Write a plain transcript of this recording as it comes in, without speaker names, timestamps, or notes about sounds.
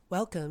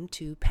Welcome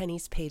to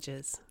Penny's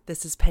Pages.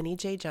 This is Penny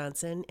J.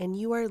 Johnson, and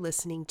you are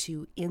listening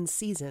to In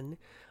Season,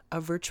 a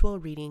virtual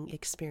reading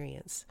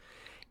experience.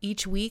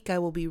 Each week I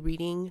will be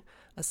reading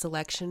a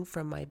selection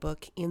from my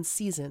book, In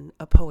Season,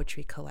 a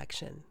poetry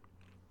collection.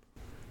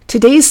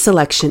 Today's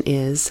selection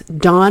is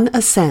Dawn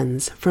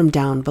Ascends from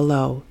Down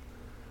Below.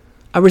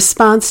 A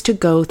response to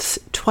Goethe's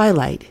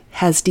Twilight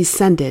has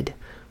descended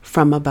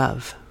from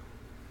above.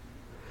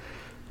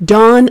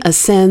 Dawn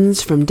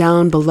ascends from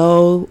down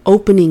below,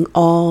 opening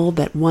all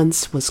that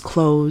once was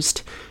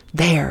closed.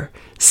 There,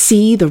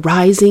 see the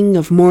rising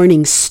of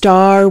morning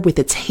star with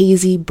its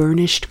hazy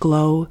burnished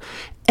glow.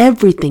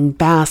 Everything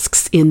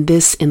basks in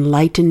this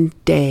enlightened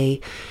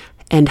day,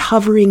 and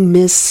hovering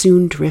mists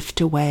soon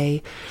drift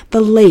away.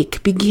 The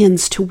lake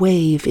begins to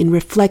wave in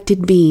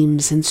reflected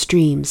beams and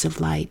streams of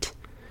light.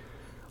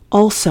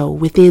 Also,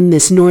 within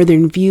this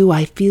northern view,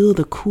 I feel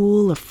the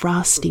cool of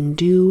frosting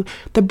dew.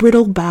 The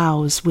brittle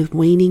boughs with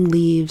waning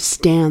leaves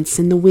dance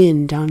in the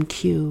wind on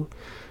cue.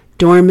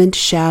 Dormant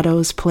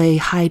shadows play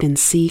hide and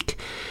seek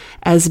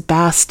as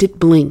Bastet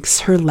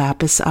blinks her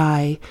lapis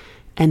eye,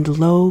 and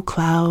low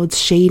clouds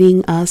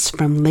shading us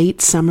from late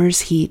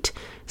summer's heat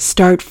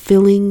start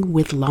filling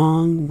with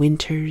long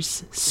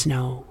winter's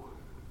snow.